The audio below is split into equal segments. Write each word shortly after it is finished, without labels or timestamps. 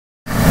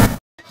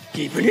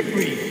Keeping it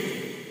real.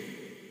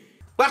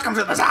 Welcome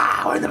to the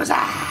bazaar. We're in the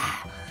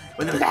bazaar.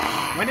 We're in the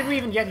bazaar. When did we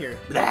even get here?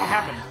 What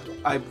happened?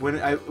 I went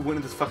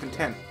in this fucking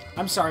tent.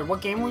 I'm sorry,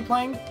 what game are we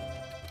playing?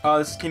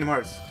 This is Kingdom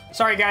Hearts.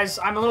 Sorry guys,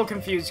 I'm a little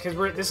confused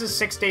because this is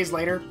 6 days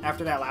later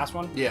after that last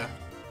one. Yeah.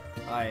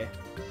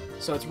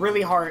 So it's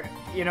really hard,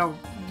 you know,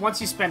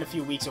 once you spend a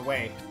few weeks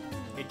away,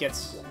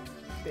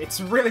 it's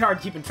really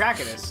hard keeping track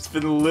of this. It's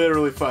been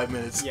literally 5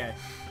 minutes. Yeah.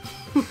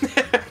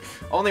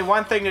 Only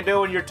one thing to do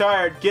when you're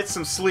tired, get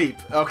some sleep.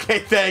 Okay,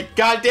 thank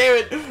God damn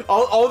it.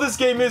 All this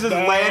game is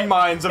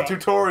landmines of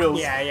tutorials.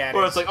 Yeah.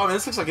 Where it's like, oh man,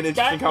 this looks like an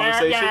interesting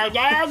conversation.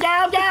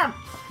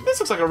 This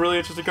looks like a really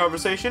interesting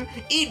conversation.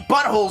 Eat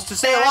buttholes to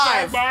stay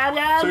alive!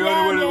 So you're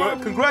on your way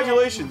to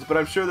congratulations, but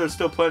I'm sure there's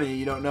still plenty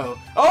you don't know.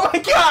 Oh my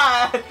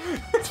God!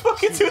 It's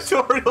fucking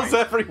tutorials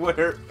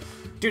everywhere.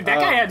 Dude, that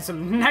guy had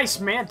some nice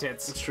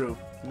man-tits. It's true.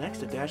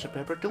 Next, a dash of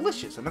pepper.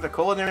 Delicious. Another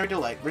culinary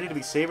delight, ready to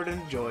be savored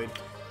and enjoyed.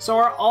 So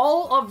are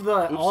all of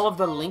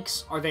the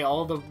links, are they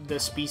all the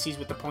species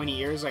with the pointy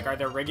ears? Like, are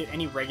there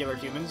any regular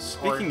humans?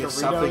 Speaking or of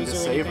something to or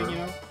savor. anything,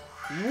 you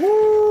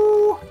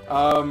know?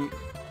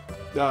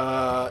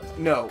 Woo!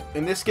 No.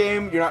 In this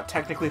game, you're not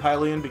technically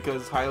Hylian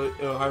because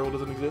Hyrule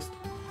doesn't exist.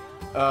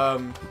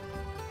 But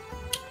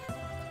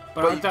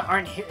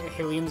aren't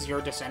Hylians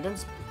your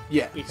descendants?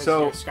 Yeah. Because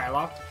so you're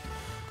Skylocked?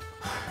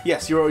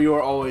 Yes, you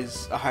are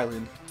always a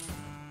Hylian.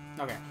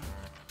 Okay.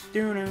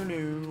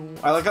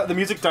 I like how the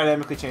music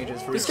dynamically changes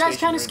for this guy's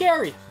kind of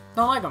scary.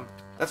 Don't like him.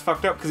 That's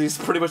fucked up because he's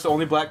pretty much the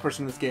only black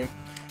person in this game.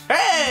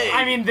 Hey!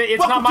 I mean,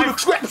 it's not my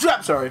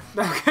fault. Sorry.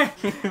 Okay.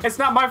 It's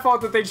not my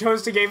fault that they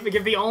chose to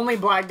give the only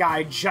black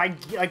guy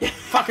like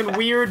fucking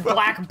weird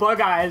black bug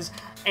eyes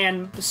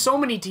and so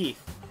many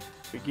teeth.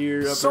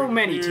 So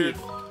many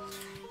teeth.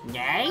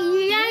 No.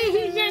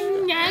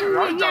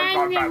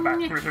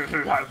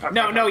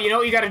 You know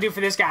what you got to do for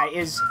this guy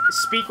is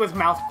speak with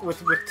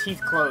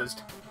teeth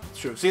closed. It's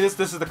true. See, this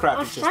is the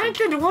crafting system.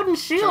 Strengthened wooden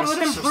shield with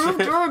improved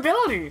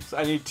durability. So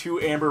I need 2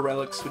 amber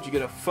relics, which you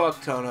get a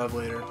fuck ton of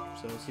later.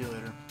 So see you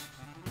later.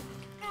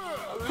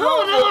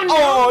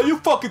 Oh, you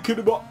fucking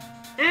kidding me?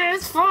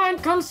 It's fine.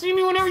 Come see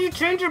me whenever you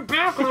change your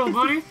back, little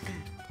buddy.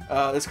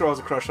 This girl has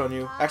a crush on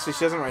you. Actually,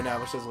 she doesn't right now,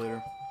 but she does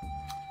later.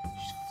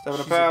 Stuff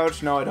in a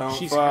pouch. No, I don't.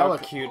 She's hella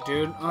cute,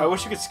 dude. I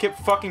wish you could skip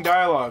fucking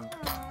dialogue.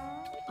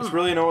 It's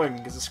really annoying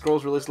because it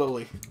scrolls really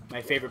slowly.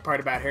 My favorite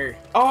part about her.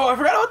 Oh, I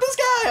forgot about this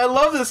guy. I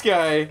love this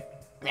guy.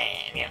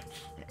 I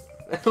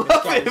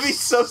love him. He's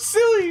so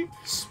silly.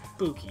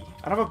 Spooky.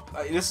 I don't have a.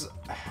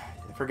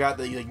 I forgot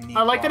that you like need.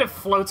 I like that it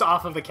floats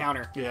off of the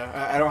counter.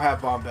 Yeah, I don't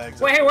have bomb bags.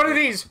 Wait, hey, what are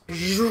these?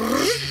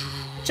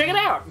 Check it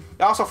out.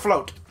 They also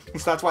float.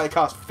 So that's why they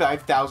cost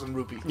 5,000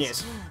 rupees.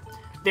 Yes.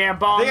 They're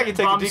bomb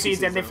seeds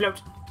seeds and they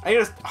float. I need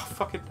a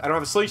fucking. I don't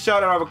have a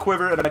slingshot. I don't have a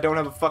quiver, and I don't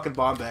have a fucking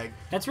bomb bag.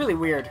 That's really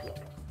weird.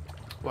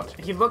 What?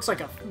 He looks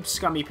like a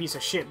scummy piece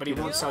of shit, but he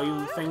won't sell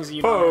you things that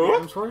you don't have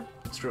items for.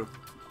 It's true.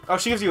 Oh,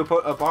 she gives you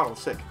a bottle.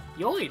 Sick.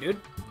 Yoli, dude.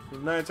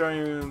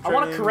 I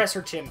want to caress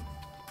her chin.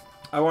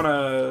 I want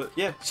to.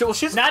 Yeah.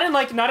 She's not in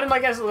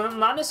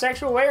a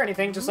sexual way or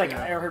anything. Just like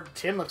her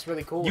chin looks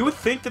really cool. You would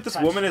think that this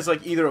woman is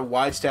like either a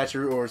wide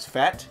stature or is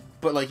fat,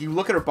 but like you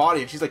look at her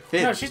body and she's like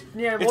thin. No, she's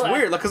It's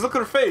weird. Like, cause look at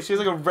her face. She has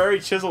like a very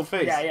chiseled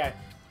face. Yeah.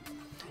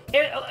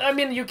 I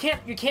mean, you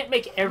can't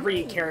make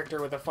every character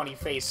with a funny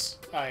face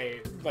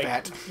like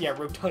fat. Yeah,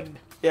 rotund.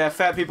 Yeah,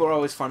 fat people are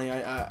always funny.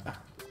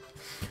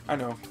 I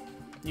know.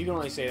 You can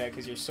only say that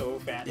because you're so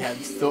fat. Yeah,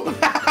 it's still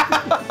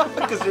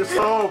because you're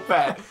so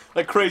fat,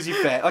 like crazy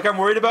fat. Like I'm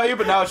worried about you,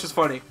 but now it's just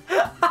funny.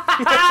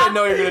 I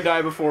know you're gonna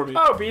die before me.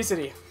 Oh,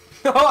 obesity.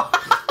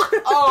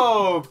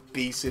 Oh,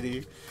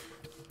 obesity.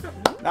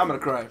 Now I'm gonna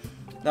cry.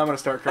 Now I'm gonna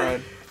start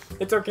crying.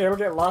 It's okay. We'll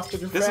get lost in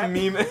your This fat.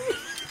 meme.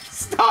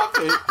 Stop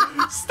it!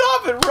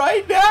 Stop it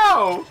right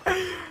now!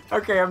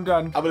 Okay, I'm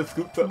done. I'm gonna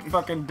scoop them. I'm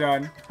fucking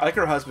done. I like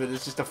her husband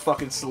is just a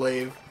fucking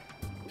slave.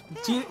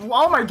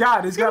 Oh my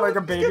God, he's got like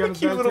a baby on his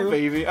cute bed little too.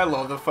 Baby. I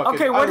love the fucking.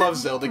 Okay, I love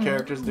Zelda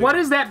characters. Dude. What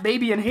is that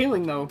baby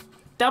inhaling though?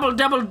 Double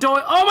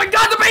doy. Oh my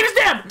God, the baby's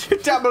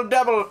dead!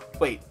 double.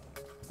 Wait.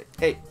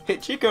 Hey,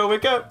 Chico,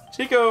 wake up,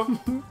 Chico.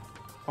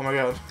 Oh my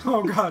God.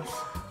 Oh God.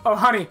 Oh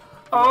honey.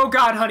 Oh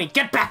God, honey,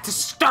 get back to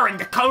stirring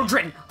the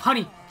cauldron,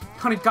 honey.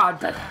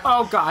 God.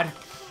 Oh God.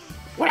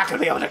 We're not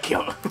gonna be able to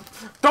kill him.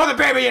 Throw the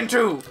baby in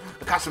too.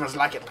 The customers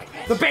like it like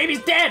that. The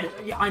baby's dead.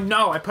 Yeah, I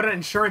know. I put an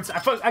insurance.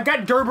 I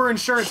got Gerber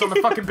insurance on the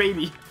fucking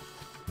baby.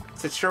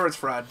 It's insurance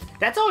fraud.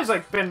 That's always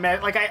like been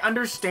like I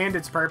understand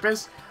its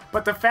purpose,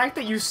 but the fact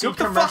that you see Look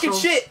the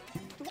commercials. fucking shit.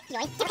 You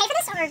pay for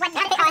this or what? Oh,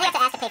 you have to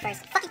ask to pay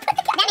first. Fucking that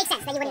makes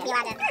sense that you wouldn't be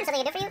allowed to. Something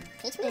I do for you?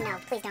 Teach me? No,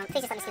 please don't.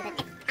 Please just let me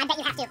stupid. I bet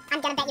you have to. I'm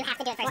gonna bet you have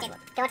to do it first.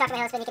 Don't talk to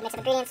my husband. You can mix up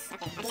ingredients.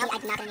 Okay. I'm not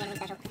gonna do anything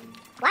special.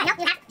 What? Nope.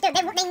 You have. Dude,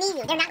 they need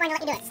you. They're not going to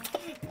let you do it.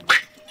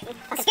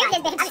 I'm just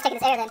taking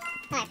this air then.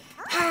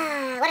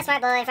 Alright. What a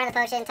smart boy in front of the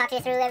potion. Talk you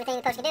through everything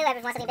the potion can do.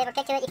 Everyone wants something a bit more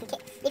kick to it. You can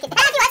if you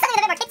want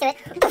something with a bit more kick to it.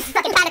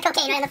 Fucking pound of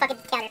cocaine right on the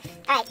fucking counter.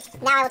 Alright.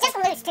 Now I will just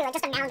loose too. Like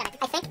just a mound of it.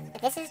 I think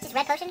if this is just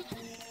red potion.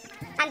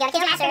 I'm gonna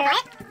kill master.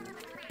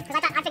 Because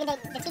I figured the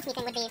teach me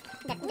thing would be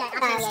the option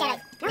of steroid.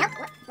 Nope.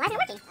 Why isn't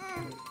it working?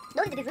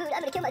 told you to be rude. I'm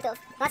gonna kill myself.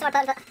 Want some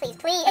more button? Please,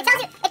 please. It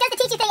tells you. It does the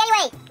teach you thing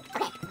anyway.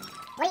 Okay.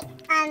 Wait.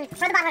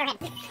 Throw the bottle over your head.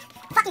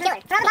 Fucking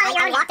killer. Throw the bottle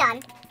over your locked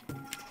on.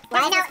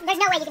 There's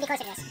no way you can be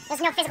closer to this.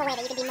 There's no physical way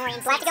that you can be more in.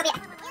 We'll have to go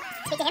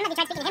speak to him. Have you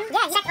tried speaking to him?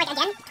 Yeah, he's not, like,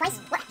 again? Twice?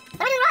 What am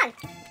I doing wrong?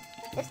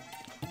 Oops.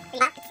 I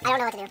don't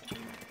know what to do.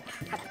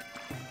 Okay.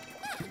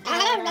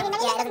 Yeah, it doesn't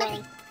do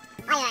anything.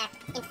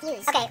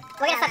 Infuse. Okay,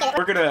 we're gonna fuck it.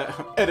 We're gonna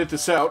edit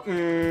this out.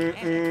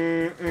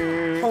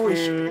 Holy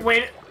shit.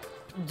 Wait,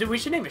 we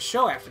should name a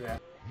show after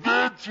that.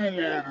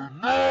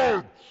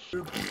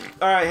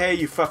 Alright, hey,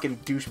 you fucking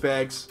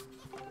douchebags.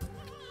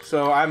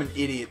 So, I'm an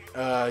idiot.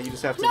 You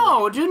just have to...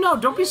 No, dude, no.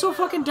 Don't be so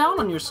fucking down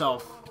on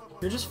yourself.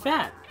 You're just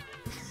fat.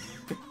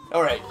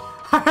 Alright.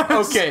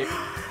 Okay.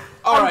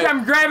 Alright.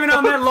 I'm grabbing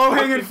on that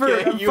low-hanging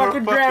fruit. I'm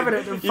fucking grabbing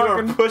it. You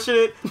are pushing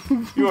it.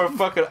 You are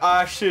fucking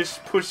shish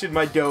pushing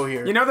my dough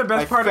here. You know the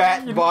best part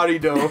fat body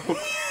dough.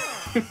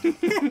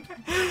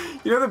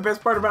 You know the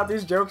best part about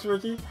these jokes,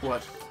 Ricky?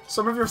 What?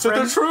 Some of your they're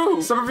friends,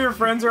 true. Some of your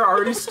friends are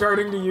already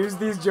starting to use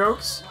these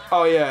jokes.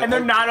 Oh yeah. And they're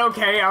not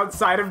okay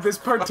outside of this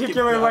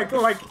particular like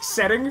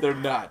setting. They're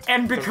not.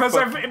 And because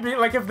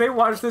if they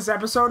watch this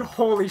episode,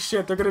 holy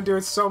shit, they're gonna do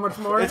it so much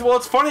more.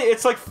 It's funny.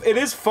 It's like it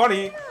is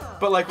funny,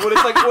 but like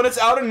when it's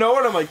out of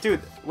nowhere, I'm like,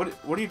 dude, what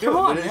are you doing? Come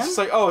on, and it's man. just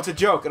like, oh, it's a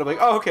joke, and I'm like,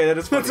 oh, okay, that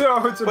is funny. It's a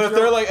but joke. if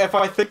they're like, if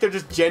I think they're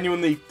just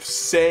genuinely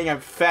saying I'm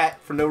fat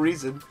for no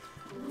reason.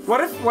 What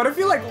if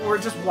you like were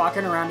just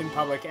walking around in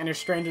public and a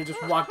stranger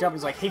just walked up and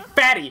was like, hey,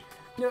 fatty.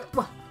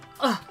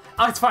 Oh,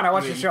 it's fine. I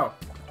watched your show.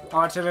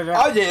 Oh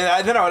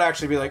yeah, then I would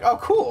actually be like, oh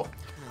cool.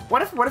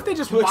 What if they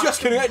just like, just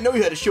kidding, I didn't know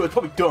you had a show. It's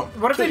probably dumb.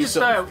 What if they just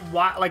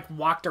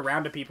walked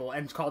around to people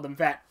and called them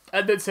fat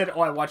and then said,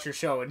 oh, I watched your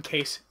show in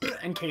case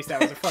that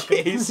was a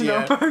fucking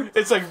yeah.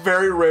 It's like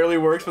very rarely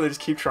works, but they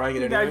just keep trying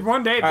it anyway.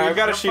 One day, dude, I've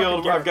got a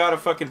shield. I've got a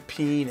fucking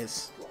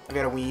penis. I've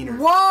got a wiener.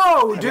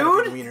 Whoa,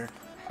 dude. Wiener.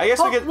 I guess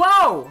we get.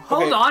 Whoa,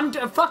 hold on.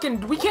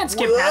 Fucking, we can't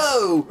skip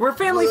past. We're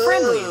family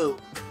friendly.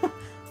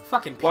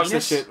 Fucking penis. Watch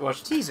this shit.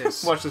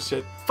 Jesus. Watch this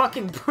shit.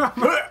 Fucking. Oh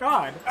my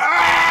god.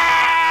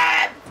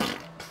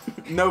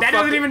 No. That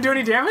doesn't even do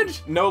any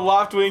damage. No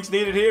loft wings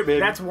needed here,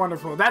 baby. That's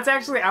wonderful. That's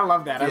actually, I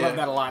love that. I love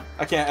that a lot.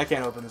 I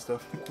can't open this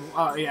stuff.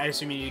 Yeah, I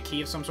assume you need a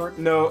key of some sort.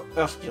 No.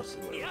 I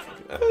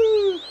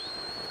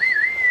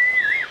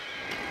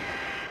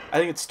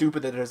think it's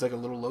stupid that there's like a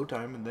little load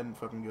time and then it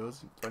fucking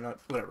goes. Why not?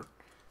 Whatever.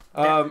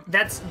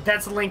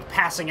 That's Link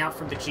passing out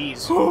from the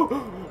cheese.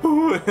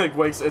 Like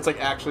wakes. It's like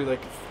actually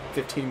like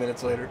 15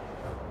 minutes later.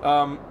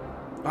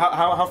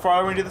 How far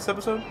are we into this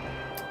episode?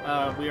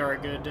 We are a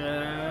good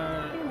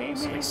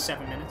like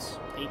 7 minutes,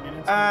 8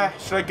 minutes.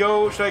 Should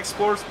I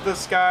explore the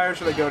sky or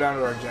should I go down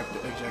to our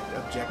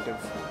objective?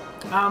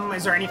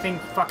 Is there anything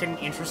fucking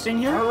interesting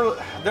here?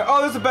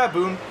 There's a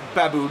baboon.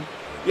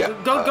 Yeah.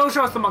 Go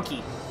show us the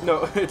monkey.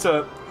 No, it's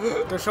a.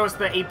 Go show us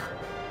the ape.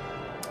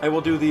 I will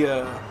do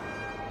the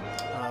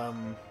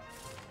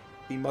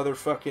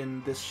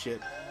motherfucking this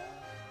shit.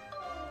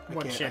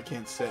 What shit? I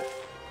can't say.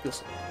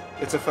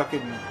 It's a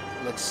fucking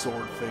like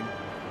sword thing.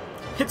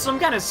 It's some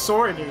kind of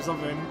sword or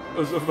something.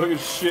 It's a fucking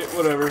shit,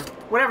 whatever.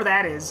 Whatever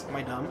that is. Am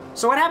I dumb?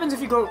 So what happens if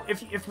you go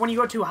if when you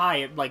go too high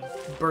it like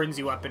burns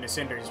you up into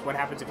cinders? What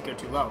happens if you go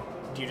too low?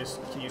 Can you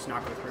just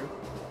not go through,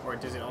 or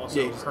does it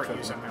also hurt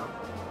you somehow?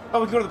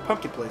 Oh, we can go to the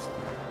pumpkin place.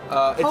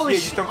 Holy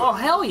shit! Oh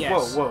hell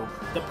yes! Whoa.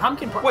 The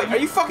pumpkin. Wait, are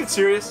you fucking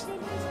serious?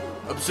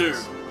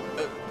 Observe.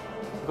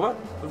 Come on,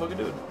 what the fuck are you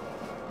doing?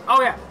 Oh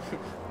yeah.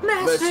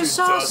 Master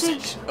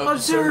Sausage,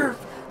 observe.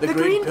 The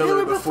green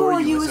pillar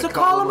before you is a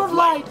column of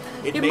light.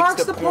 It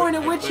marks the point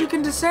at which you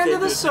can descend to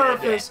the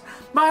surface.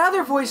 My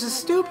other voice is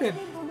stupid.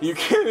 You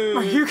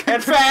can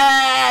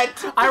fat!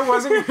 I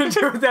wasn't going to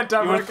do it that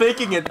time. You were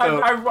thinking it,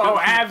 though. Oh,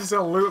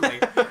 absolutely.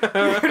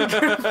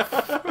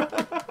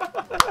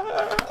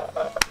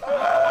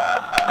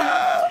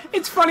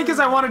 It's funny because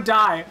I want to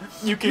die.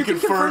 You can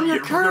confirm your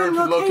current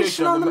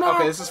location on the map.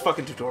 Okay, this is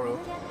fucking tutorial.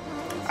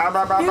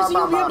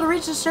 You'll be able to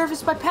reach the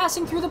surface by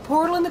passing through the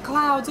portal in the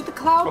clouds at the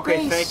cloud base.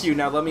 Okay, thank you.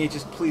 Now let me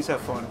just please have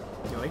fun.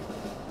 Really?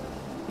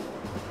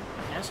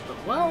 Yes, but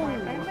whoa.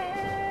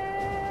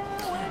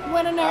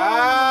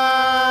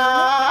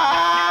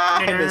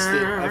 I missed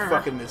it. I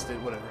fucking missed it.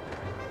 Whatever.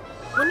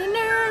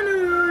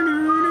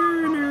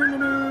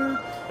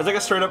 It's like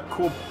a straight up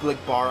cool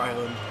like bar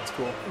island. It's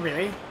cool.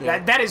 Really? Yeah.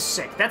 That is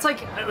sick. That's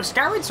like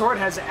Skyward Sword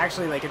has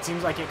actually like it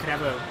seems like it could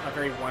have a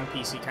very One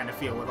Piece-y kind of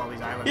feel with all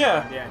these islands.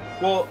 Yeah. Yeah.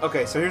 Well,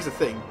 okay. So here's the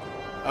thing.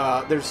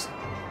 There's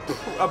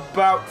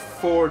about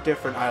 4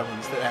 different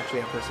islands that actually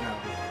have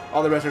personality.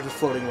 All the rest are just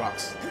floating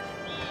rocks.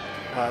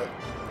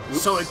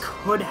 So it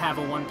could have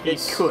a One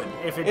Piece. It could.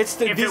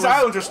 These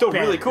islands are still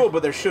really cool,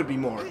 but there should be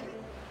more.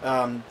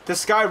 The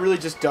sky really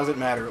just doesn't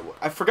matter.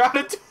 I forgot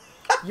it.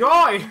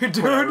 Yo, dude.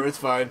 Whatever, it's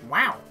fine.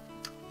 Wow.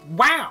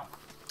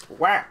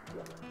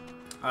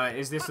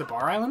 Is this the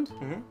bar island?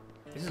 Mm-hmm.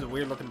 This is a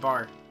weird looking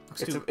bar.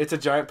 It's a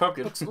giant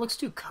pumpkin. Looks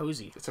too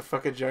cozy. It's a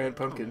fucking giant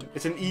pumpkin.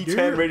 It's an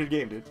E10 rated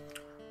game, dude.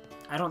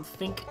 I don't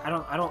think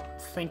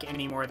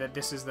anymore that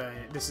this is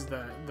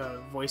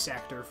the voice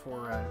actor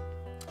for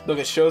Look,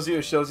 it shows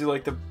you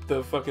like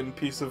the fucking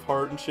piece of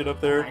heart and shit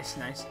up there. Nice,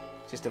 nice.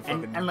 Just to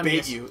fucking and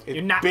bait you.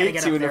 You're not gonna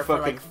get up there for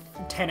like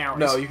 10 hours.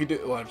 No, you can do.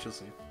 Watch, you'll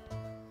see.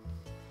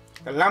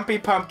 A lumpy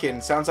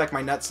pumpkin sounds like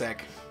my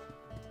nutsack.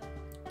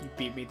 You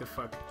beat me the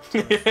fuck.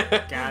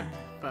 God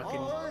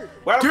fucking.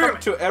 Welcome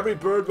to every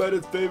bird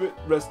writer's favorite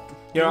rest.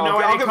 You know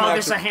why they call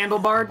this a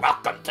handlebar?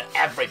 Welcome to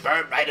every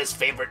bird writer's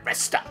favorite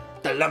rest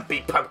stop, the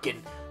Lumpy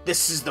Pumpkin.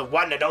 This is the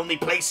one and only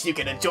place you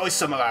can enjoy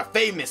some of our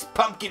famous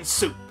pumpkin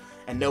soup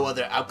and no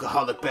other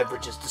alcoholic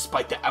beverages,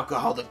 despite the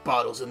alcoholic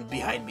bottles in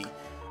behind me.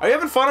 Are you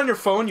having fun on your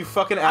phone, you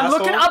fucking asshole?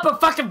 I'm looking up a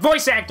fucking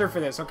voice actor for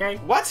this, okay?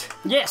 What?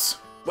 Yes.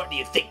 What do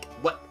you think?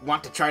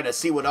 Want to try to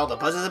see what all the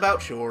buzz is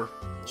about? Sure.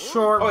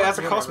 Oh, yeah, does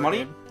it cost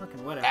money?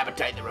 Fucking whatever.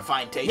 Appetite the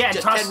refined taste. Yeah,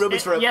 just 10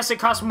 rupees for a... Yes, it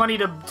costs money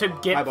to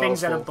get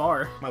things at a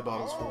bar. My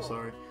bottle's full,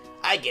 sorry.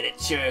 I get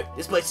it, sure.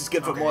 This place is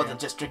good for more than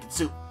just drinking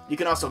soup. You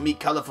can also meet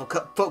colorful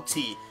folks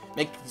here.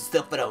 Make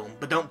stuff at home,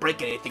 but don't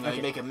break anything or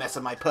you make a mess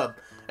of my pub.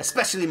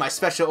 Especially my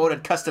special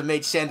ordered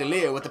custom-made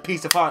chandelier with a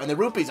piece of heart and the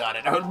rupees on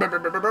it.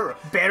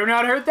 Better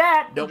not hurt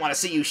that. Don't want to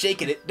see you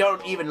shaking it.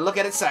 Don't even look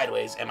at it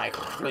sideways. Am I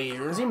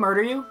clear? Does he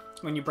murder you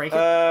when you break it?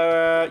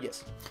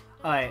 Yes.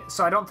 Alright,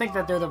 so I don't think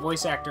that they're the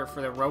voice actor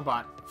for the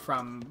robot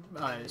from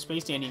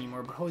Space Dandy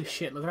anymore, but holy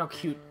shit, look at how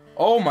cute.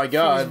 Oh my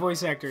god. His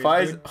voice actor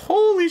is,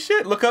 holy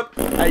shit, look up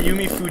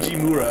Ayumi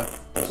Fujimura.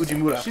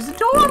 She's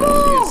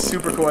adorable! She's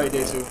super kawaii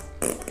desu.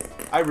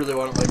 I really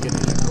want to like get a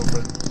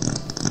girlfriend.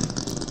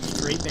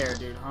 Straight there,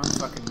 dude, huh?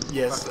 Fucking.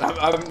 Yes, fucking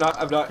I'm not.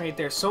 Right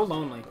there, so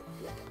lonely.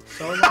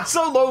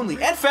 So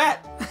lonely and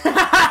fat.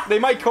 They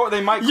might.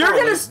 You're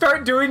gonna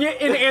start doing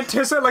it in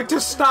anticipation, like to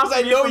stop.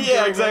 I know.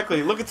 Yeah,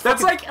 exactly. Look, it's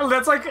that's like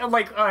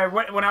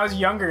when I was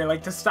younger,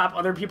 like to stop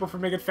other people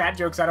from making fat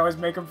jokes, I'd always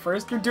make them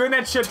first. You're doing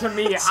that shit to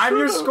me. I'm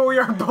your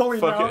schoolyard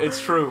bully now. Fuck it, it's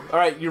true. All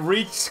right, you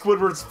read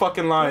Squidward's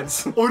fucking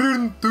lines. I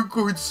didn't think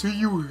I'd see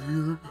you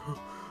here.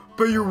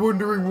 Bet you're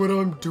wondering what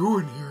I'm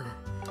doing here.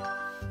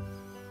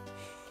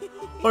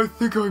 I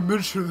think I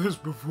mentioned this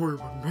before,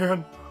 but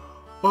man,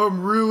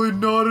 I'm really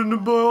not into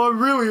bugs.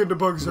 I'm really into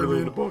bugs. Really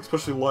into bugs,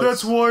 especially lice.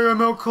 That's why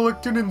I'm out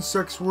collecting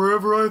insects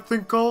wherever I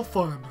think I'll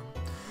find them.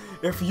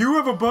 If you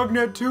have a bug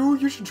net too,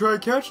 you should try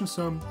catching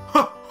some.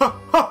 Ha ha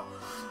ha!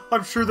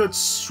 I'm sure that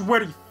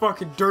sweaty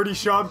fucking dirty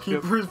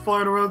shopkeeper is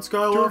flying around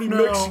Skyward Dirty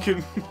now.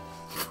 Mexican.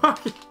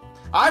 Fucking.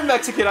 I'm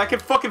Mexican. I can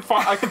fucking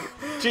find. I can.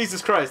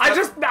 Jesus Christ. I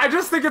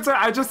just think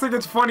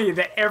it's funny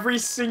that every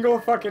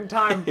single fucking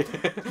time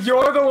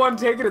you're the one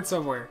taking it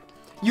somewhere.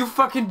 You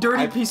fucking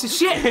dirty piece of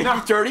shit.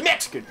 No. Dirty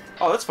Mexican.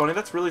 Oh, that's funny.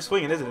 That's really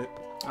swinging, isn't it?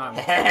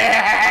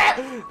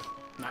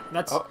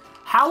 That's. Oh.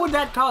 How would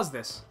that cause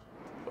this?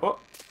 Oh.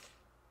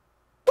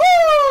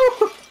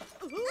 Woo!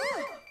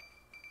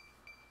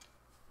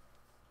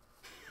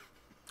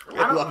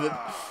 I love it.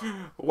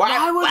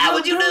 Why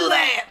would you do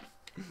that?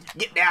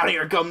 Get down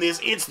here and come this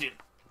instant.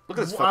 Look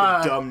at this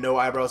fucking dumb, no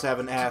eyebrows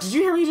having ass. Did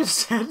you hear what you just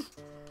said?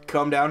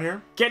 Come down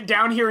here? Get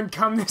down here and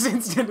come this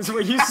instant is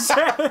what you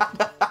said.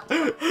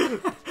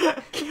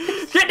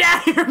 Get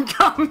down here and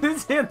come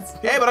this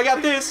instant. Hey, but I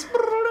got this.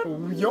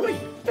 Yoy.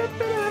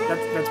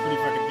 That's pretty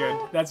fucking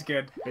good. That's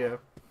good. Yeah.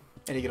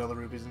 And you get all the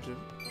rupees and shit.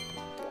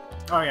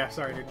 Oh yeah,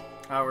 sorry dude.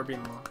 We're being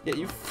a little. Yeah,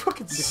 you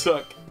fucking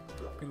suck.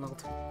 Being a little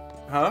too.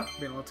 Huh?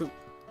 Being a little too.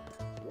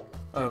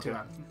 Oh, okay.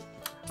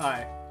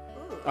 Alright.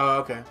 Oh,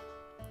 okay.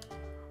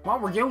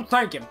 What were you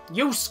thinking?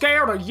 You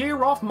scared a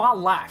year off my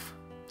life.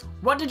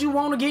 What did you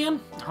want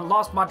again? I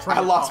lost my train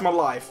of thought. My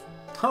life.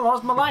 I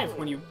lost my life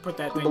when you put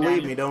that thing down.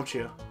 Believe me, don't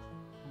you?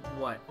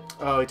 What?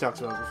 Oh, he talks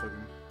about the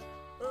fucking...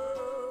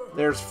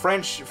 There's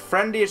fiendish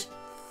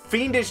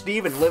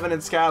demon living in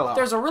Skyloft.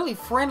 There's a really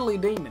friendly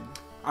demon.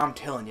 I'm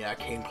telling you, I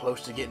came close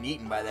to getting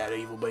eaten by that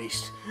evil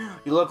beast.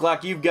 You look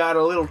like you've got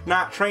a little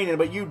not training,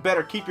 but you'd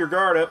better keep your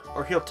guard up,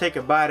 or he'll take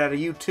a bite out of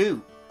you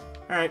too.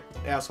 Alright,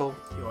 asshole.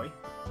 Yoy.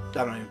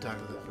 I'm not even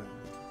talking about that thing.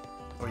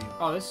 Or you.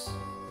 Oh, this...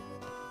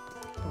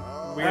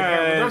 Weird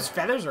hair. Are those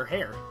feathers or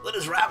hair? What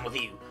is wrong with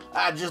you?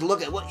 Just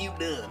look at what you've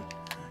done.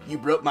 You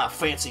broke my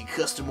fancy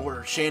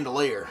custom-ordered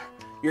chandelier.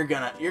 You're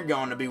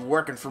going to be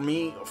working for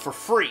me for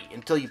free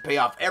until you pay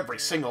off every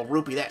single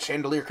rupee that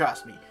chandelier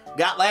cost me.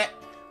 Got that?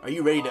 Are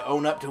you ready to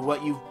own up to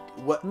what your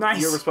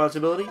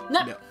responsibility?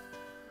 No.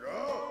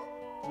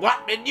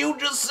 What did you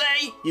just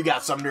say? You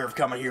got some nerve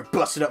coming here,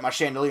 busting up my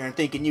chandelier and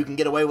thinking you can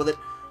get away with it.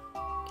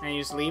 And you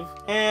just leave.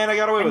 And I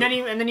got away with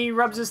it. And then he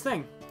rubs his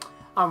thing.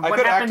 I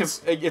could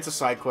happens... It's a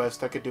side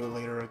quest. I could do it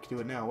later. I could do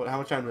it now. How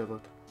much time do I have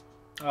left?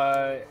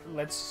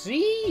 Let's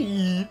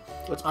see.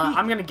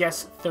 I'm gonna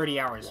guess 30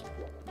 hours.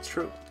 It's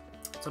true.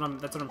 That's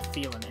what I'm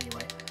feeling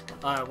anyway.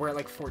 We're at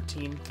like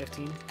 14,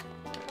 15.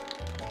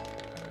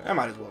 I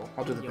might as well.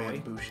 I'll do the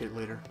bamboo shit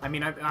later. I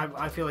mean,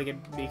 I feel like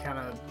it'd be kind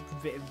of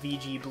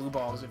VG blue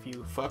balls if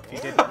you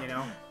didn't, you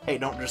know. Hey,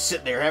 don't just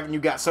sit there. Haven't you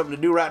got something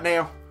to do right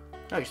now?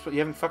 No, you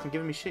haven't fucking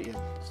given me shit yet.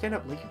 Stand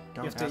up, Link.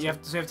 You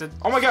have to.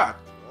 Oh my god.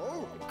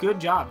 Good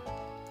job.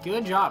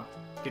 Good job.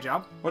 Good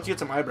job. Once you get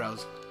some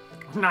eyebrows.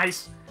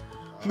 Nice.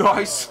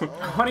 Nice. I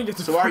want to get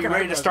so are you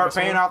ready to start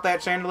paying off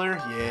that chandelier?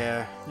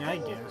 Yeah. Yeah, I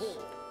guess.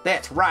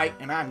 That's right,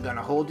 and I'm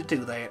gonna hold you to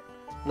that.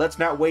 Let's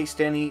not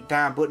waste any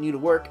time putting you to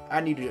work.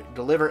 I need to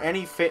deliver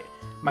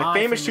my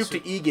famous soup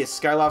to Aegis,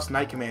 Skyloft's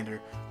Knight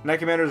Commander. Knight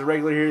Commander is a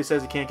regular here. He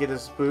says he can't get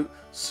his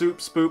soup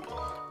spoop.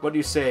 What do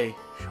you say?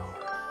 Sure.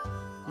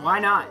 Why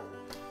not?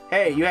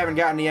 Hey, you haven't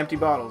gotten any empty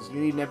bottles. You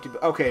need an empty...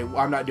 Okay, well,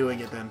 I'm not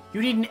doing it then.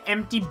 You need an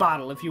empty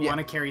bottle if you want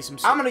to carry some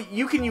soup.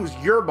 You can use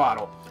your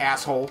bottle,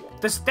 asshole.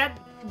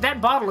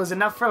 That bottle is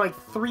enough for like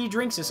 3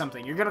 drinks or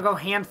something. You're gonna go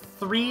hand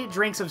 3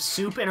 drinks of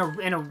soup in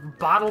a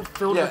bottle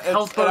filled with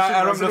health potion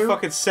residue? I'm gonna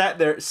fucking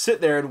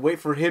sit there and wait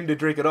for him to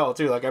drink it all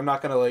too. Like I'm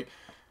not gonna let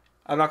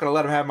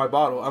him have my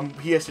bottle.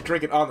 He has to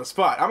drink it on the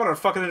spot. I'm on a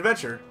fucking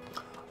adventure.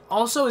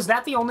 Also, is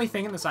that the only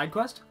thing in the side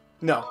quest?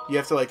 No, you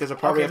have to there's a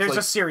part. Okay, there's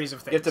a series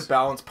of things. You have to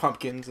balance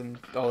pumpkins and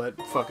all that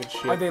fucking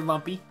shit. Are they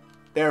lumpy?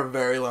 They're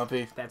very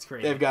lumpy. That's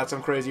crazy. They've got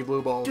some crazy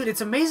blue balls. Dude,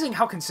 it's amazing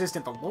how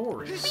consistent the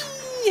lore is.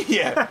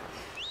 Yeah.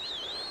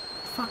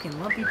 Fucking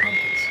lumpy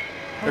pumpkins.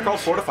 They're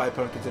called fortified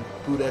pumpkins in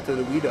Buddha to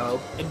the Wee Dog.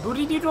 And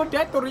Booty Doodle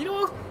Dat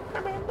Burrito?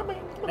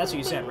 That's what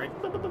you said, right?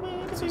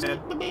 That's what you said.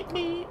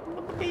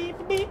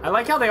 I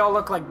like how they all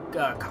look like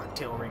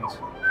cocktail rings.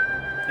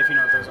 If you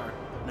know what those are.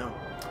 No.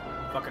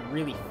 Fucking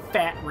really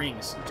fat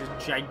rings. Just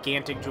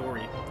gigantic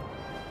jewelry.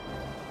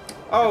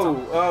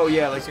 Oh,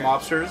 yeah, like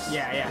mobsters?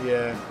 Yeah.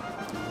 Yeah.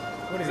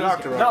 What is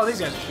Octoroks. No,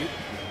 these guys are cute.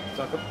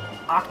 Suck 'em.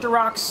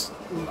 Octoroks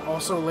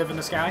also live in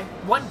the sky.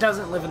 What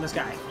doesn't live in the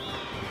sky?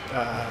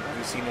 Have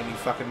you seen any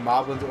fucking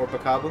moblins or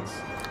bokoblins?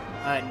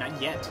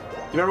 Not yet. Do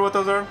you remember what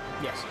those are?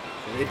 Yes.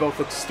 They both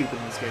look stupid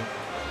in this game.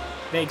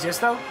 They exist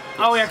though? Yes.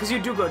 Oh yeah, because you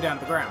do go down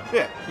to the ground.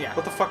 Yeah. Yeah.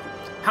 What the fuck?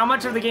 How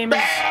much of the game is...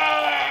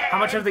 How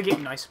much of the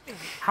game... Nice.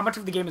 How much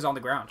of the game is on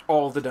the ground?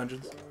 All of the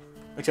dungeons.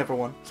 Except for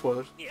one.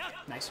 Spoilers.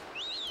 Nice.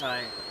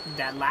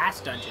 That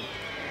last dungeon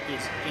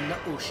is in the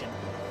ocean.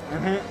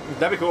 Mm-hmm.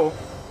 That'd be cool.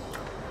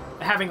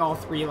 Having all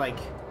 3, like,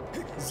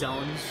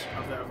 zones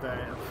of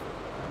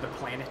the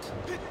planet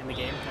in the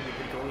game. That'd be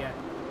pretty cool, yeah.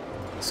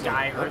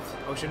 Sky, Earth,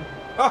 ocean.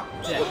 Oh!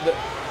 Yeah.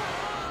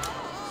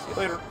 See you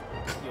later.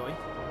 Yoy.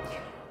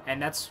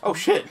 And that's... Oh,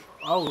 shit.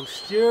 Oh,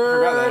 shit. I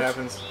forgot that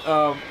happens.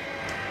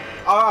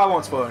 I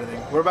won't spoil anything.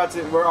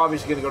 We're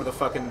obviously gonna go to the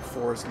fucking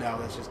forest now.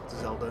 That's just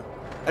Zelda.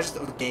 That's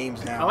just the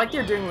games now. I like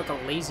they're doing, like, a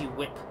lazy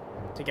whip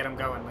to get them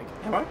going. Like,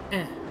 am I?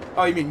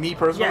 Oh, you mean me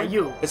personally? Yeah,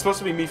 you. It's supposed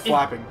to be me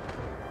flapping.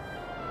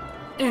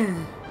 I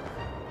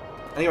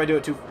think if I do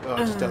it too... Oh,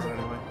 it just does it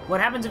anyway. What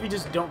happens if you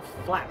just don't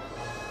flap?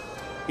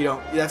 You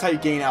don't... That's how you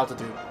gain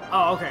altitude.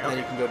 Oh, okay. And then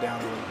you can go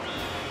down.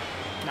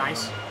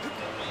 Nice.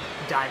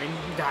 Diving.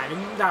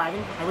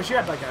 I wish you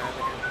had like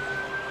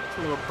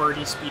a little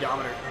birdie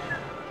speedometer.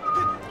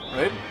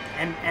 Right?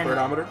 And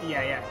birdometer?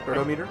 Yeah.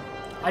 Birdometer?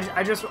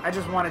 I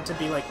just want it to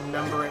be like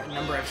number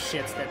of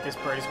shits that this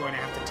bird is going to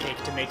have to take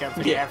to make up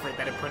for the effort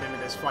that it put into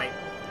this flight.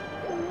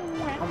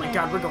 Oh my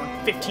god, we're going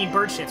 15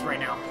 bird shits right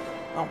now.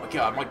 Oh my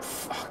god,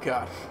 oh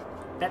god.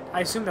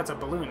 I assume that's a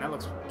balloon. That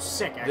looks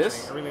sick, actually.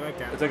 This? I really like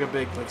that. It's like a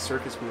big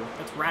circus wheel.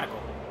 That's radical.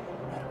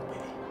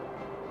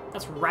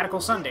 That's Radical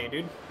Sunday,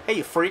 dude. Hey,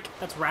 you freak.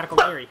 That's Radical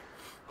Larry.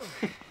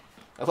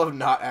 I love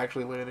not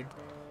actually landing.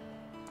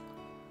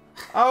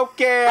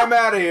 Okay, I'm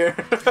out of here.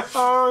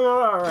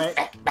 Oh, alright.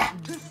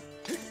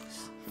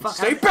 Fuck,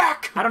 Stay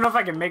back! I don't know if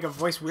I can make a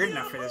voice weird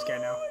enough for this guy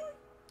now.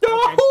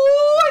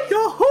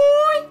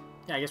 Yo-hoy!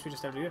 Yeah, I guess we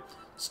just have to do it.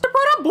 Step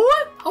right up, boy!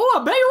 Oh,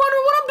 I bet you're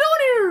wondering what I'm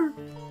doing here!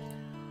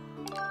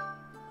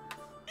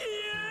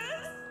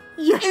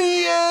 Yes!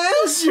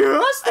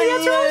 Yes, the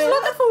answer I was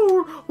looking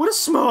for! What a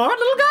smart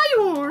little guy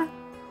you are!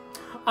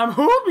 I'm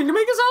hoping to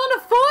make this island a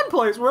fun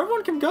place where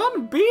everyone can come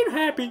and be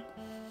happy.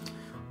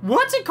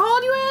 What's it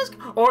called, you ask?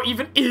 Or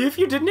even if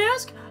you didn't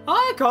ask,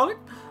 I call it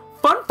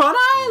Fun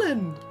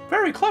Island!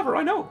 Very clever,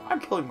 I know.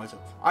 I'm killing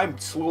myself. I'm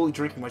slowly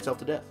drinking myself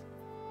to death.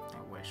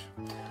 I wish.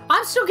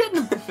 I'm still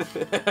getting...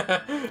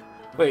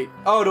 Wait,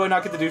 oh, do I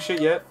not get to do shit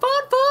yet? Fun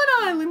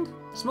Island!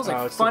 Smells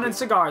like fun and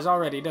cigars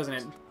already, doesn't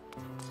it?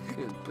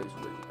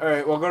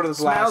 Alright, we'll go to this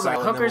Smells last like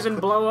island. hookers and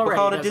blow already.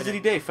 We'll call it a Disney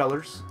day,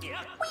 fellers.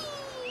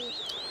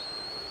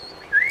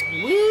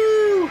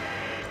 Woo!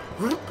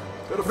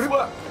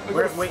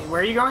 Wait,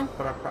 where are you going?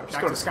 I'm just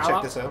Back going to to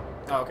check this out.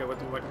 Oh, okay, what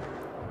I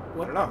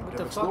don't know, what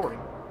the exploring.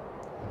 fuck?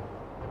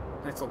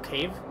 Nice little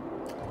cave.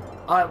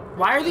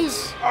 Why are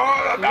these...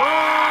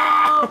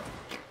 Oh,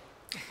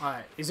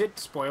 is it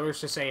spoilers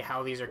to say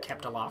how these are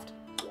kept aloft?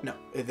 no,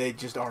 they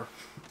just are.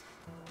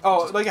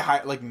 Oh,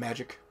 like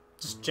magic.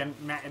 Just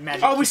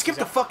magic. Oh, we skipped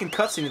the fucking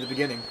cutscene at the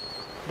beginning.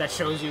 That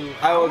shows you...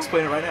 I will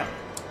explain it right now.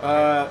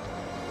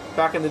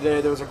 Back in the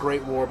day, there was a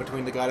great war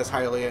between the goddess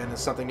Hylia and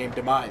something named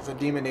Demise, a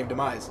demon named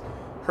Demise.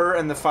 Her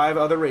and the 4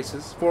 other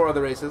races,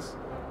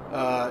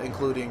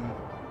 including...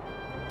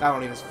 I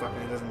don't even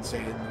fucking... It doesn't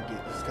say it in the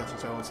cutscene,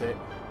 so I won't say it.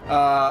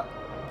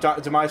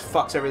 Demise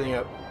fucks everything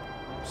up.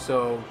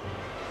 So...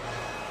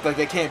 Like,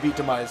 they can't beat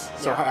Demise.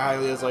 So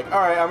Hylia's like,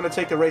 alright, I'm gonna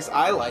take the race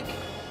I like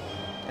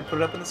and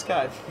put it up in the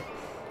sky.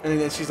 And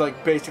then she's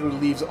like, basically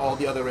leaves all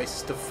the other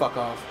races to fuck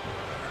off.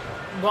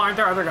 Well, aren't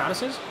there other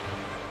goddesses?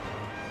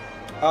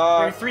 There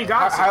are 3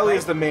 goddesses, Hylia right?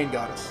 is the main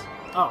goddess.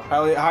 Oh.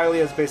 Hylia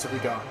is basically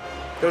gone.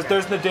 There's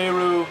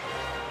Naderu,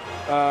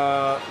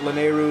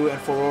 Laneru,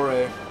 and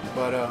Furore,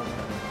 but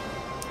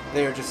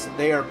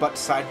they are but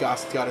side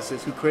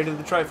goddesses who created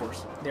the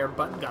Triforce. They're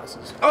button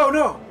goddesses. Oh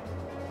no!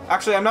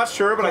 Actually, I'm not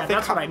sure, but I think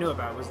that's what I knew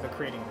about was the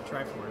creating of the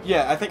Triforce.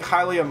 Yeah, I think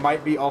Hylia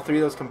might be all three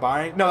of those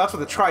combined. No, that's what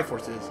the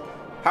Triforce is.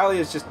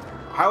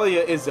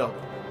 Hylia is Zelda.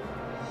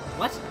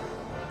 What?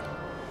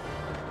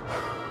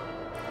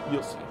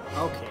 You'll see.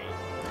 Okay.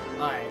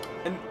 Alright.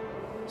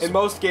 In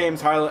most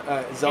games,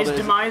 Zelda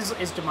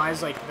is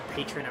Demise like the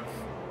patron of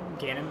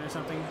Ganon or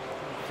something?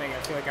 I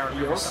feel like I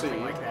remember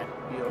something like that.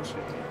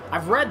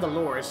 I've read the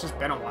lore. It's just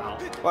been a while.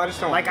 Well, I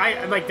just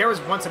don't there was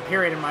once a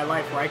period in my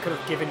life where I could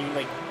have given you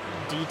like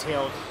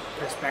detailed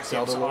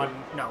perspectives on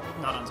not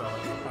on Zelda.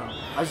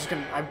 I was just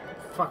gonna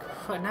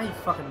now you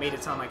fucking made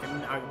it sound like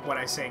what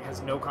I say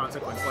has no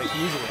consequence like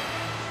usual.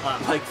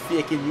 Like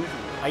fucking usual.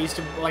 I used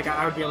to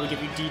I would be able to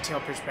give you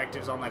detailed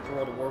perspectives on like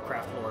World of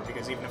Warcraft lore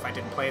because even if I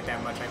didn't play it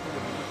that much, I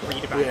would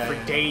read about it for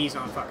days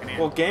on fucking end.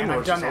 Well, game lore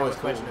I've done is that always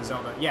with cool. Legend of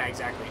Zelda. Yeah,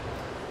 exactly.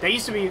 That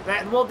used to be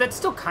that. Well, that's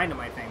still kind of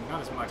my thing,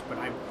 not as much, but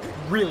I'm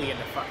really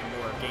into fucking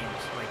lore of games.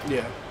 Like,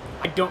 yeah,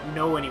 I don't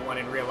know anyone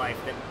in real life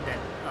that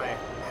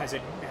has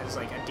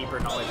like a deeper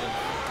knowledge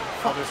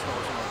of Elder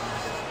Scrolls lore than I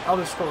do.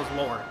 Elder Scrolls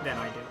lore than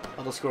I do.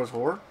 Elder Scrolls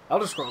horror.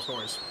 Elder Scrolls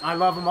horrors. I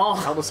love them all.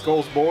 Elder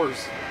Scrolls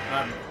boars.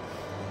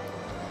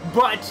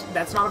 But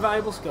that's not a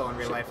valuable skill in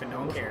real life, and no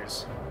one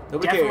cares.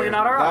 Nobody Definitely cares.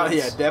 not our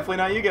audience. Yeah, definitely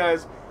not you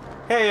guys.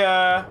 Hey,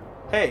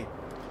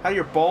 how do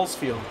your balls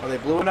feel? Are they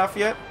blue enough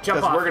yet?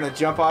 Jump off. We're gonna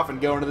jump off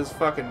and go into this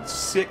fucking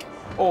sick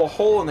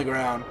hole in the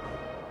ground.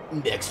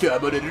 Next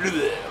time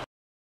on